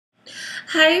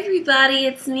Hi everybody,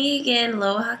 it's me again,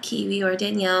 Aloha Kiwi or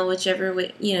Danielle, whichever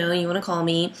way, you want to call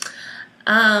me.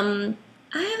 I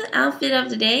have an outfit of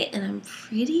the day and I'm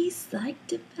pretty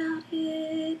psyched about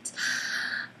it.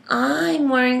 I'm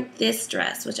wearing this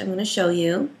dress, which I'm going to show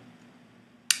you,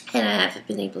 and I haven't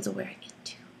been able to wear it in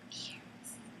 2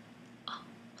 years.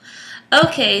 Oh.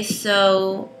 Okay,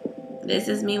 so this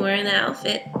is me wearing the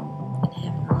outfit and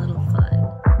having a little fun.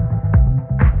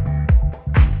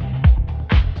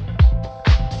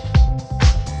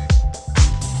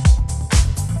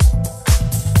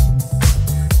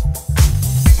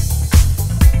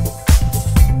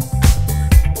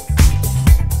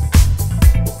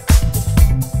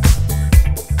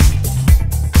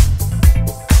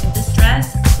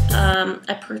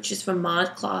 I purchased from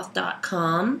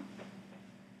modcloth.com.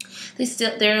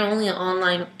 They're only an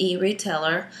online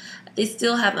e-retailer. They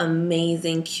still have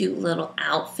amazing, cute little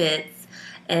outfits.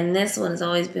 And this one has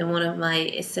always been one of my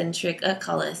eccentric, I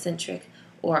call it eccentric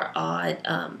or odd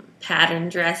pattern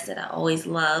dress that I always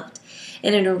loved.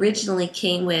 And it originally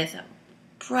came with a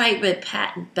bright red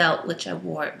patent belt, which I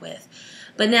wore it with.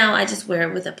 But now I just wear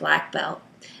it with a black belt.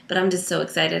 But I'm just so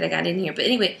excited I got in here. But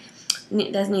anyway,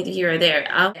 that's neither here or there.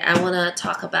 I want to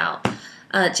talk about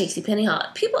JCPenney haul.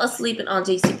 People are sleeping on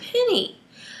JCPenney.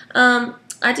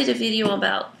 I did a video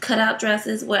about cutout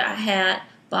dresses where I had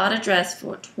bought a dress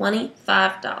for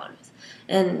 $25,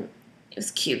 and it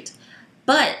was cute.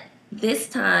 But this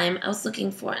time I was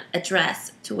looking for a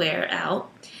dress to wear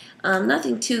out.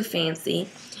 Nothing too fancy,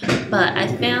 but I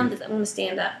found this. I'm going to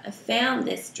stand up. I found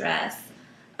this dress.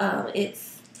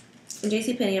 It's from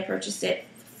JCPenney. I purchased it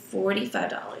for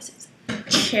 $45. It's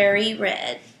cherry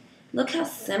red. Look how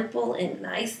simple and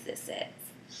nice this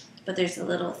is. But there's a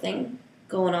little thing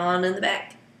going on in the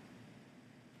back.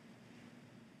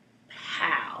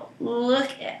 Pow.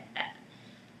 Look at that.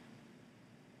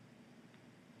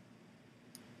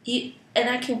 And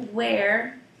I can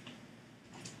wear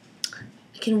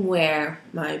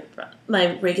my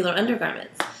regular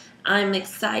undergarments. I'm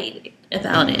excited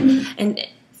about it. And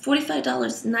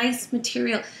 $45, nice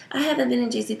material. I haven't been in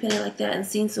JCPenney like that and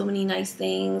seen so many nice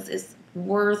things. It's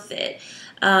worth it.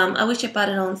 I wish I bought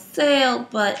it on sale,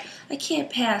 but I can't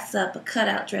pass up a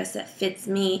cutout dress that fits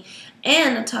me.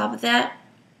 And on top of that,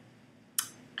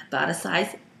 I bought a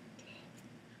size.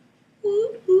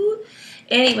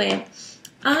 Anyway,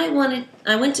 I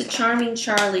went to Charming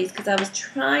Charlie's because I was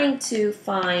trying to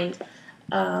find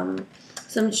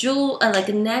some like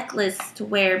a necklace to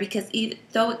wear, because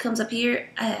though it comes up here,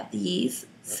 I have these.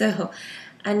 So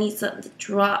I need something to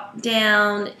drop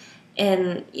down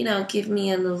and, give me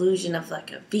an illusion of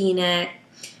like a V-neck,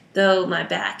 though my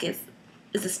back is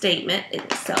a statement in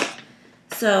itself.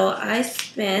 So I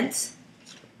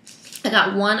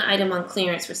got one item on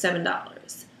clearance for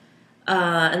 $7,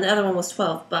 and the other one was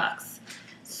 $12.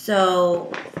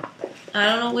 So I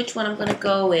don't know which one I'm going to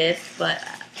go with, but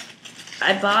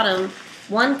I bought them.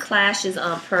 One clashes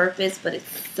on purpose, but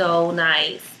it's so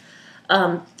nice.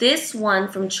 This one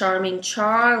from Charming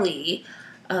Charlie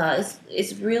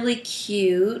is really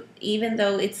cute. Even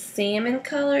though it's salmon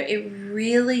color, it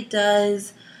really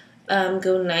does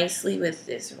go nicely with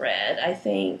this red, I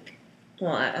think.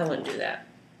 Well, I wouldn't do that.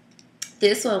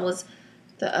 This one was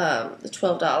the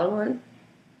 $12 one.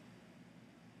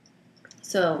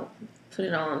 So put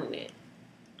it on and it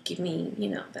give me,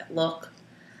 that look.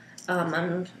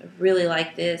 I really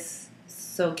like this.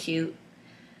 So cute.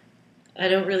 I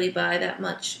don't really buy that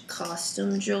much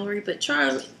costume jewelry, but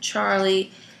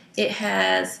Charlie, it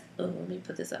has, let me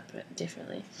put this up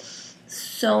differently.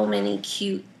 So many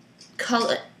cute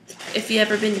color. If you've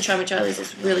ever been to Charming Charlie's,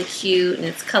 it's really cute, and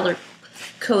it's color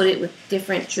coded with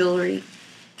different jewelry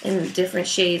in different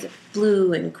shades of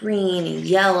blue and green and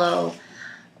yellow.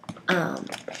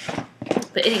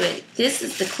 But anyway, this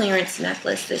is the clearance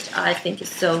necklace that I think is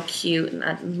so cute, and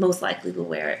I most likely will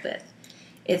wear it with.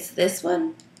 It's this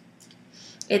one.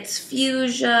 It's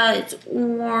fuchsia, it's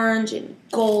orange and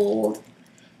gold.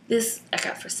 This I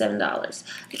got for $7.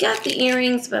 I got the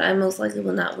earrings, but I most likely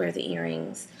will not wear the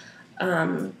earrings.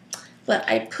 But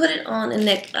I put it on a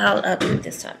neck. I'll do it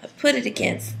this time. I put it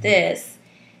against this,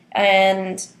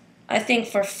 and I think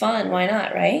for fun, why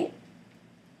not, right?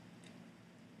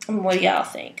 What do y'all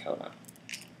think? Hold on.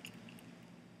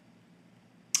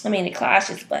 I mean, it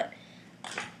clashes, but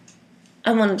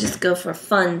I want to just go for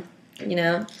fun,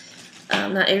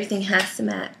 Not everything has to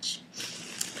match.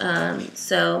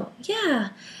 So, yeah,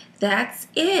 that's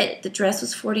it. The dress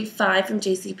was $45 from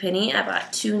JCPenney. I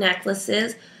bought 2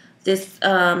 necklaces.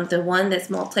 The one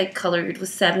that's multicolored was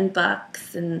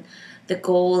 $7, and the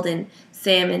gold and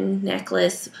salmon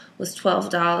necklace was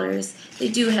 $12. They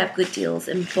do have good deals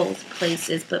in both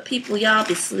places, but people, y'all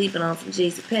be sleeping on some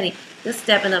JCPenney. They're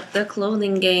stepping up their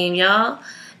clothing game, y'all.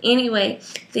 Anyway,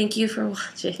 thank you for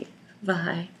watching.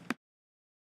 Bye.